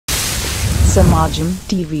Samajam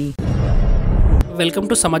TV. Welcome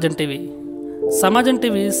to సమాజం TV. సమాజం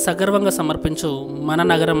TV సగర్వంగా సమర్పించు మన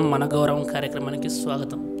నగరం మన గౌరవం కార్యక్రమానికి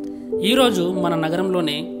స్వాగతం. ఈరోజు మన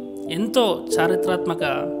నగరంలోని ఎంతో చారిత్రాత్మక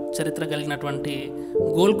చరిత్ర కలిగినటువంటి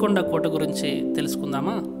గోల్కొండ కోట గురించి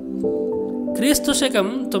తెలుసుకుందామా? క్రీస్తు శకం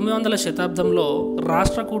 900 శతాబ్దంలో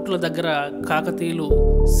రాష్ట్రకూటుల దగ్గర కాకతీయులు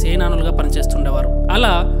సేనానులుగా పనిచేస్తుండేవారు.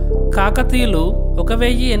 అలా కాకతీయులు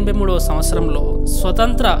 1083వ సంవత్సరంలో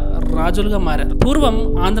స్వతంత్ర రాజులుగా మారారు. పూర్వం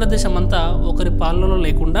ఆంధ్రదేశం అంతా ఒకరి పాలనలో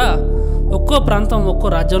లేకుండా ఒక్కో ప్రాంతం ఒక్కో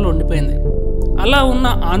రాజ్యంలో ఉండిపోయింది. అలా ఉన్న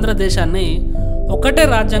ఆంధ్రదేశాన్ని ఒకటే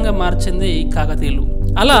రాజ్యంగా మార్చింది కాకతీయులు.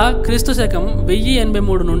 అలా క్రీస్తు శకం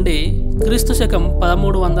 1083 నుండి క్రీస్తు శకం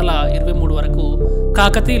 1323 వరకు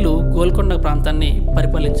కాకతీయులు గోల్కొండ ప్రాంతాన్ని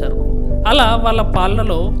పరిపాలించారు. అలా వాళ్ళ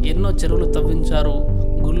పాలనలో ఎన్నో చెరువులు తవ్వించారు,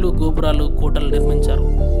 గుళ్ళు గోపురాలు కోటలు నిర్మించారు.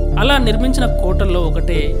 అలా నిర్మించిన కోటల్లో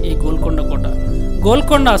ఒకటే ఈ గోల్కొండ కోట.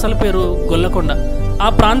 గోల్కొండ అసలు పేరు గొల్లకొండ. ఆ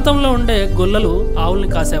ప్రాంతంలో ఉండే గొల్లలు ఆవుల్ని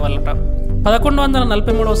కాసేవాళ్ళట.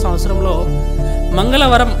 1143వ సంవత్సరంలో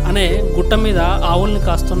మంగళవరం అనే గుట్ట మీద ఆవుల్ని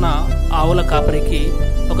కాస్తున్న ఆవుల కాపరికి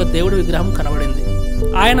ఒక దేవుడి విగ్రహం కనబడింది.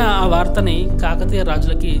 ఆయన ఆ వార్తని కాకతీయ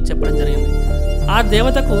రాజులకి చెప్పడం జరిగింది. ఆ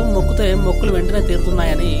దేవతకు మొక్కుతే మొక్కులు వెంటనే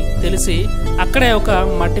తీరుతున్నాయని తెలిసి అక్కడే ఒక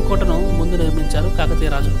మట్టి కోటను ముందు నిర్మించారు కాకతీయ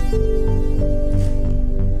రాజులు.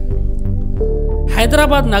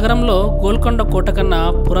 హైదరాబాద్ నగరంలో గోల్కొండ కోట కన్నా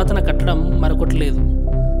పురాతన కట్టడం మరొకటి లేదు.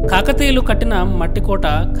 కాకతీయులు కట్టిన మట్టి కోట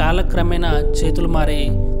కాలక్రమేణా చేతులు మారి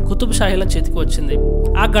కుతుబ్ షాహీల చేతికి వచ్చింది.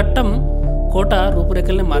 ఆ ఘట్టం కోట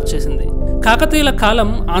రూపురేఖల్ని మార్చేసింది. కాకతీయుల కాలం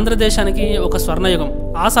ఆంధ్రదేశానికి ఒక స్వర్ణయుగం.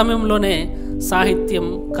 ఆ సమయంలోనే సాహిత్యం,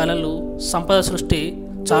 కళలు, సంపద సృష్టి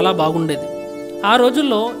చాలా బాగుండేది. ఆ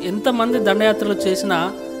రోజుల్లో ఎంతమంది దండయాత్రలు చేసినా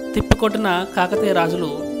తిప్పికొట్టిన కాకతీయ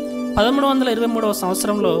రాజులు 1323వ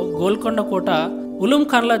సంవత్సరంలో గోల్కొండ కోట ఉలుం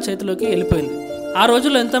ఖాన్ల చేతిలోకి వెళ్ళిపోయింది. ఆ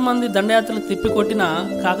రోజుల్లో ఎంతమంది దండయాత్రలు తిప్పికొట్టిన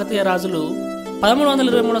కాకతీయ రాజులు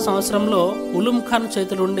 1323వ సంవత్సరంలో ఉలుం ఖాన్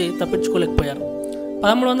చేతుల నుండి తప్పించుకోలేకపోయారు.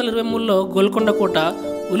 1323లో గోల్కొండ కోట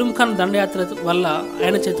ఉలుం ఖాన్ దండయాత్ర వల్ల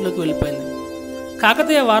ఆయన చేతిలోకి వెళ్ళిపోయింది.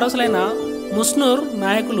 కాకతీయ వారసులైన ముస్నూర్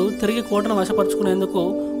నాయకులు తిరిగి కోటను వశపరుచుకునేందుకు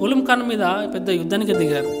ఉలుం ఖాన్ మీద పెద్ద యుద్ధానికి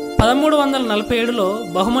దిగారు. 1347లో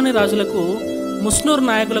బహుమని రాజులకు ముస్నూర్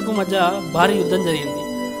నాయకులకు మధ్య భారీ యుద్ధం జరిగింది.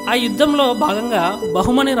 ఆ యుద్ధంలో భాగంగా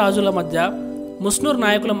బహుమని రాజుల మధ్య ముస్నూర్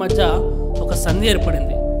నాయకుల మధ్య ఒక సంధి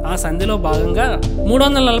ఏర్పడింది. ఆ సంధిలో భాగంగా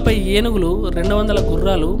 340 ఏనుగులు, 200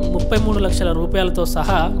 గుర్రాలు, 33 లక్షల రూపాయలతో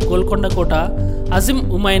సహా గోల్కొండ కోట అజిం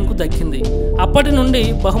ఉమాయిన్కు దక్కింది. అప్పటి నుండి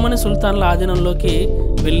బహుమని సుల్తాన్ల ఆధీనంలోకి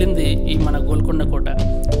వెళ్ళింది ఈ మన గోల్కొండ కోట.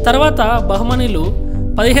 తర్వాత బహుమనీలు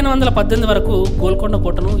 1518 వరకు గోల్కొండ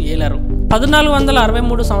కోటను ఏలారు.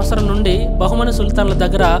 1463 సంవత్సరం నుండి బహుమని సుల్తాన్ల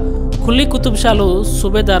దగ్గర కులీ కుతుబ్ షాలు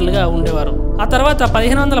సుబేదారులుగా ఉండేవారు. ఆ తర్వాత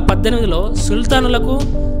 1518లో సుల్తానులకు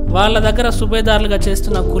వాళ్ళ దగ్గర సుబేదారులుగా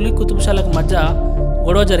చేస్తున్న కులీ కుతుబ్ షాలకు మధ్య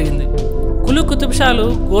గొడవ జరిగింది. కులీ కుతుబ్ షాలు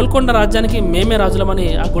గోల్కొండ రాజ్యానికి మేమే రాజులమని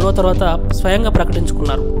ఆ గొడవ తర్వాత స్వయంగా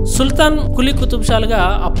ప్రకటించుకున్నారు. సుల్తాన్ కులీ కుతుబ్ షాలుగా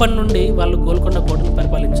అప్పటి నుండి వాళ్ళు గోల్కొండ కోటను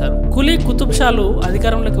పరిపాలించారు. కులీ కుతుబ్ షాలు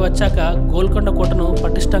అధికారంలోకి వచ్చాక గోల్కొండ కోటను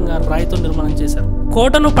పటిష్టంగా రాయితో నిర్మాణం చేశారు.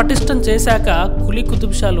 కోటను పటిష్టం చేశాక కులీ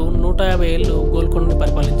కుతుబ్ షాలు 150 ఏళ్లు గోల్కొండని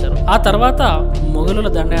పరిపాలించారు. ఆ తర్వాత మొఘలుల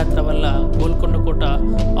దండయాత్ర వల్ల గోల్కొండ కోట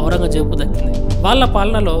ఔరంగజేబుకు దక్కింది. వాళ్ళ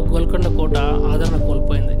పాలనలో గోల్కొండ కోట ఆదరణ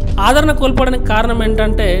కోల్పోయింది. ఆదరణ కోల్పోవడానికి కారణం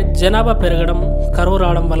ఏంటంటే జనాభా పెరగడం, కరువు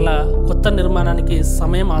రావడం వల్ల కొత్త నిర్మాణానికి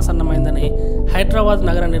సమయం ఆసన్నమైందని హైదరాబాద్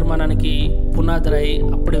నగర నిర్మాణానికి పునాదిరాయి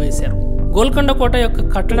అప్పుడే వేశారు. గోల్కొండ కోట యొక్క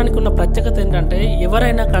కట్టడానికి ఉన్న ప్రత్యేకత ఏంటంటే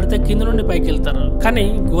ఎవరైనా కడితే కింది నుండి పైకి వెళ్తారు. కానీ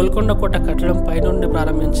గోల్కొండ కోట కట్టడం పై నుండి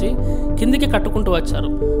ప్రారంభించి కిందికి కట్టుకుంటూ వచ్చారు.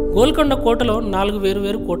 గోల్కొండ కోటలో 4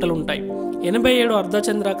 వేరు కోటలు ఉంటాయి. 87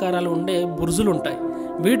 అర్ధచంద్రాకారాలు ఉండే బురుజులు ఉంటాయి.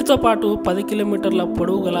 వీటితో పాటు 10 కిలోమీటర్ల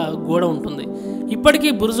పొడవు గల గోడ ఉంటుంది. ఇప్పటికీ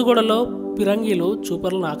బురుజు గోడలో పిరంగీలు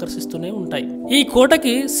చూపర్లను ఆకర్షిస్తూనే ఉంటాయి. ఈ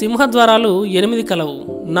కోటకి సింహద్వారాలు 8 కలవు.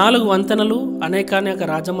 4 వంతెనలు, అనేకానేక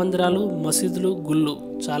రాజమందిరాలు, మసీదులు, గుళ్ళు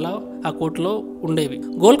చాలా ఆ కోటలో ఉండేవి.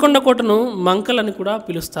 గోల్కొండ కోటను మంకల్ అని కూడా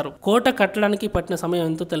పిలుస్తారు. కోట కట్టడానికి పట్టిన సమయం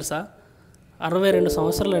ఎంతో తెలుసా? 62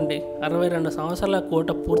 సంవత్సరాలు అండి. 62 సంవత్సరాల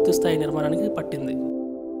కోట పూర్తి స్థాయి నిర్మాణానికి పట్టింది.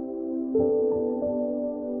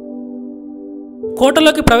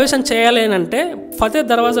 కోటలోకి ప్రవేశం చేయాలి అంటే ఫతే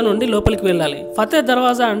దర్వాజా నుండి లోపలికి వెళ్ళాలి. ఫతే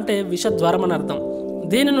దర్వాజా అంటే విషద్వారం అని అర్థం.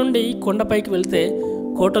 దీని నుండి కొండపైకి వెళ్తే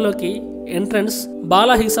కోటలోకి ఎంట్రన్స్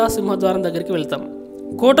బాలహిసా సింహద్వారం దగ్గరికి వెళ్తాం.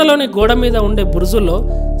 కోటలోని గోడ మీద ఉండే బురుజుల్లో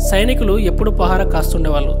సైనికులు ఎప్పుడు పహారా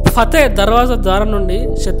కాస్తుండేవాళ్ళు. ఫతే దర్వాజా ద్వారం నుండి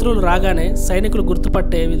శత్రువులు రాగానే సైనికులు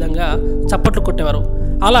గుర్తుపట్టే విధంగా చప్పట్లు కొట్టేవారు.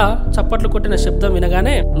 అలా చప్పట్లు కొట్టిన శబ్దం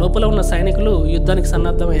వినగానే లోపల ఉన్న సైనికులు యుద్ధానికి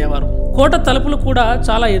సన్నద్ధమయ్యేవారు. కోట తలుపులు కూడా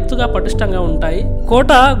చాలా ఎత్తుగా పటిష్టంగా ఉంటాయి.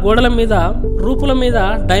 కోట గోడల మీద రూపుల మీద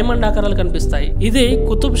డైమండ్ ఆకారాలు కనిపిస్తాయి. ఇది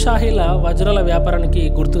కుతుబ్ షాహీల వజ్రాల వ్యాపారానికి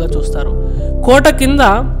గుర్తుగా చూస్తారు. కోట కింద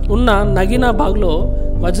ఉన్న నగీనా బాగ్లో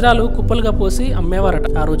వజ్రాలు కుప్పలుగా పోసి అమ్మేవారట.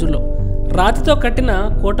 ఆ రోజుల్లో రాతితో కట్టిన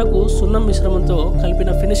కోటకు సున్నం మిశ్రమంతో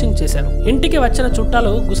కలిపిన ఫినిషింగ్ చేశారు. ఇంటికి వచ్చిన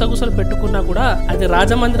చుట్టాలు గుసగుసలు పెట్టుకున్నా కూడా అది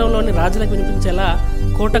రాజమందిరంలోని రాజులకు వినిపించేలా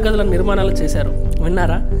కోట గదుల నిర్మాణాలు చేశారు.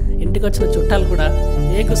 విన్నారా? ఇంటికి వచ్చిన చుట్టాలు కూడా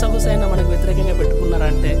ఏ గుసగుస అయినా మనకు వ్యతిరేకంగా పెట్టుకున్నారా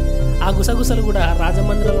అంటే ఆ గుసగుసలు కూడా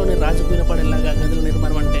రాజమందిరంలోని రాజుకు వినపడేలాగా గదుల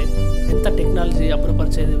నిర్మాణం అంటే ఎంత టెక్నాలజీ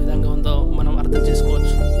అప్రపరిచే విధంగా ఉందో మనం అర్థం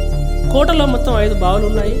చేసుకోవచ్చు. కోటలో మొత్తం 5 బావులు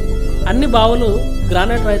ఉన్నాయి. అన్ని బావులు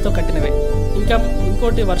గ్రానైట్ రాయితో కట్టినవే.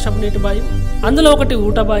 ఇంకోటి వర్షపు నీటి బావి, అందులో ఒకటి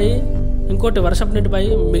ఊట బావి, ఇంకోటి వర్షపు నీటి బావి,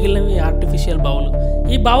 మిగిలినవి ఆర్టిఫిషియల్ బావులు.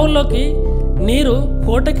 ఈ బావుల్లోకి నీరు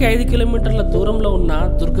కోటకి 5 కిలోమీటర్ల దూరంలో ఉన్న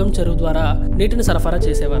దుర్గం చెరువు ద్వారా నీటిని సరఫరా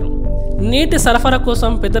చేసేవారు. నీటి సరఫరా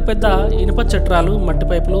కోసం పెద్ద పెద్ద ఇనుప చట్రాలు, మట్టి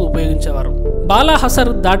పైపులు ఉపయోగించేవారు. బాలా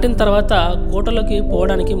హసర్ దాటిన తర్వాత కోటలోకి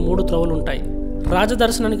పోవడానికి 3 త్రోవలు ఉంటాయి.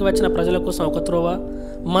 రాజదర్శనానికి వచ్చిన ప్రజల కోసం ఒక త్రోవ,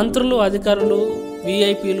 మంత్రులు, అధికారులు,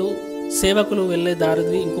 విఐపీలు, సేవకులు వెళ్లే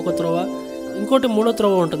దారిది ఇంకొక త్రోవ, ఇంకోటి 3వ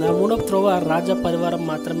త్రోవ ఉంటుంది. ఆ 3వ త్రోవ రాజ పరివారం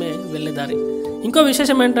మాత్రమే వెళ్లే దారి. ఇంకో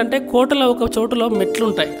విశేషం ఏంటంటే కోటలో ఒక చోటులో మెట్లు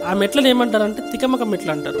ఉంటాయి. ఆ మెట్లను ఏమంటారంటే తికమక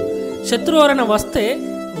మెట్లు అంటారు. శత్రువు ఎవరైనా వస్తే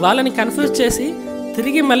వాళ్ళని కన్ఫ్యూజ్ చేసి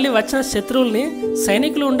తిరిగి మళ్ళీ వచ్చిన శత్రువుల్ని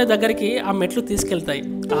సైనికులు ఉండే దగ్గరికి ఆ మెట్లు తీసుకెళ్తాయి.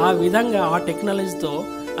 ఆ విధంగా ఆ టెక్నాలజీతో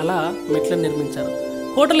అలా మెట్లను నిర్మించారు.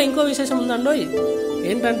 కోటలో ఇంకో విశేషం ఉందండోయ్,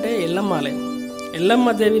 ఏంటంటే ఎల్లమ్మ ఆలయం.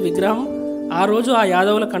 ఎల్లమ్మ దేవి విగ్రహం ఆ రోజు ఆ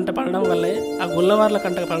యాదవుల కంట పడడం వల్లే, ఆ గుల్లవార్ల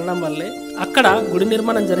కంట పడడం వల్లే అక్కడ గుడి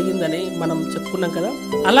నిర్మాణం జరిగిందని మనం చెప్పుకున్నాం కదా.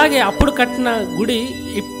 అలాగే అప్పుడు కట్టిన గుడి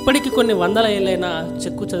ఇప్పటికి కొన్ని వందల ఏళ్ళైనా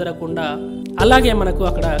చెక్కు చెదరకుండా అలాగే మనకు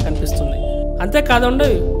అక్కడ కనిపిస్తుంది.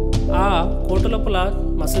 అంతేకాదండి, ఆ కోట లోపల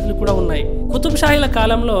మసీదులు కూడా ఉన్నాయి. కుతుబ్ షాహీల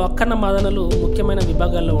కాలంలో అక్కన్న మాదనలు ముఖ్యమైన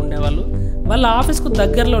విభాగాల్లో ఉండేవాళ్ళు. వాళ్ళ ఆఫీస్కు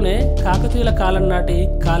దగ్గరలోనే కాకతీయుల కాలం నాటి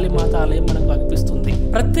కాళీమాత ఆలయం మనకు అనిపిస్తుంది.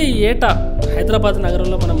 ప్రతి ఏటా హైదరాబాద్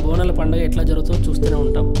నగరంలో మనం బోనాల పండుగ ఎట్లా జరుగుతుందో చూస్తూనే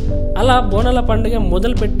ఉంటాం. అలా బోనాల పండుగ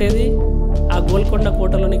మొదలు పెట్టేది ఆ గోల్కొండ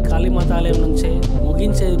కోటలోని కాళీమాత ఆలయం నుంచే,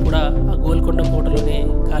 ముగించేది కూడా ఆ గోల్కొండ కోటలోని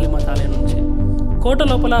కాళీమాత ఆలయం నుంచే. కోట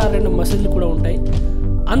లోపల 2 మసీదులు కూడా ఉంటాయి.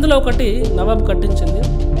 అందులో ఒకటి నవాబ్ కట్టించింది.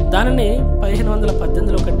 దానిని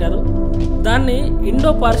 1518లో కట్టారు. దాన్ని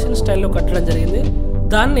ఇండో పార్షియన్ స్టైల్లో కట్టడం జరిగింది.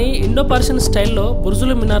 దాన్ని ఇండో పార్షియన్ స్టైల్లో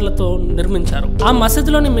బుర్జులు మినార్లతో నిర్మించారు. ఆ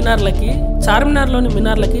మసీదులోని మినార్లకి చార్మినార్లోని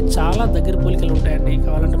మినార్లకి చాలా దగ్గర పోలికలు ఉంటాయండి.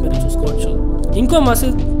 కావాలంటే మీరు చూసుకోవచ్చు. ఇంకో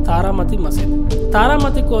మసీద్ తారామతి మసీద్.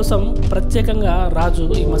 తారామతి కోసం ప్రత్యేకంగా రాజు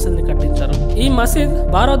ఈ మసీద్ని కట్టించారు. ఈ మసీద్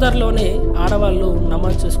బారోదర్లోని ఆడవాళ్ళు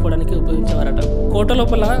నమాజ్ చేసుకోవడానికి ఉపయోగించేవారట. కోట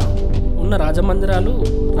లోపల ఉన్న రాజమందిరాలు,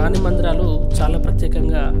 రాణి మందిరాలు చాలా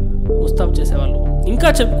ప్రత్యేకంగా ముస్తాబు చేసేవాళ్ళు. ఇంకా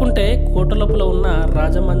చెప్పుకుంటే కోట లోపల ఉన్న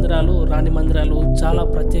రాజమందిరాలు, రాణి మందిరాలు చాలా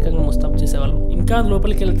ప్రత్యేకంగా ముస్తాబు చేసేవాళ్ళు. ఇంకా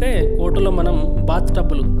లోపలికి వెళ్తే కోటలో మనం బాత్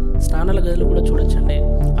టబ్బులు, స్నానాల గదులు కూడా చూడొచ్చండి.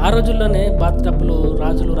 ఆ రోజుల్లోనే బాత్ టబ్బులు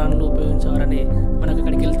రాజులు, రాణులు ఉపయోగించేవారని మనకు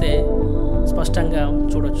అక్కడికి వెళ్తే స్పష్టంగా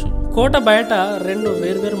చూడొచ్చు. కోట బయట 2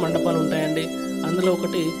 వేర్వేరు మండపాలు ఉంటాయండి. అందులో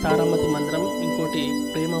ఒకటి తారామతి మందిరం, ఇంకోటి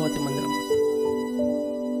ప్రేమావతి మందిరం.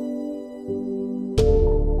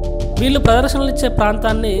 వీళ్ళు ప్రదర్శనలు ఇచ్చే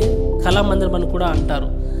ప్రాంతాన్ని కళామందిరం అని కూడా అంటారు.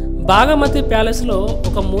 బాగమతి ప్యాలెస్లో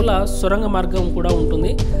ఒక మూల సొరంగ మార్గం కూడా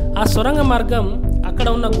ఉంటుంది. ఆ సొరంగ మార్గం అక్కడ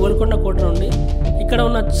ఉన్న గోల్కొండ కోట నుండి ఇక్కడ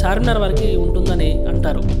ఉన్న చార్మినార్ వరకు ఉంటుందని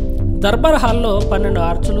అంటారు. దర్బార్ హాల్లో 12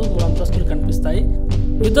 ఆర్చులు, 3 అంతస్తులు కనిపిస్తాయి.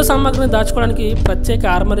 యుద్ధ సామాగ్రిని దాచుకోవడానికి ప్రత్యేక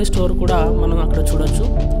ఆర్మరీ స్టోర్ కూడా మనం అక్కడ చూడొచ్చు.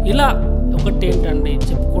 ఇలా ఒకటి ఏంటండి,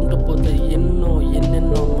 చెప్పుకుంటూ పోతే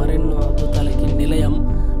ఎన్నెన్నో మరెన్నో అద్భుతాలకి నిలయం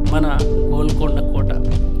మన గోల్కొండ కోట.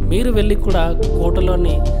 మీరు వెళ్ళి కూడా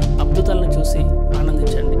కోటలోని అద్భుతాలను చూసి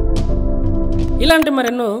ఆనందించండి. ఇలాంటి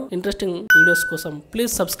మరెన్నో ఇంట్రెస్టింగ్ వీడియోస్ కోసం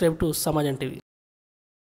ప్లీజ్ సబ్స్క్రైబ్ టు సమాజం టీవీ.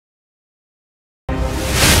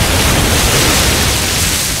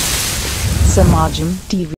 Samajam TV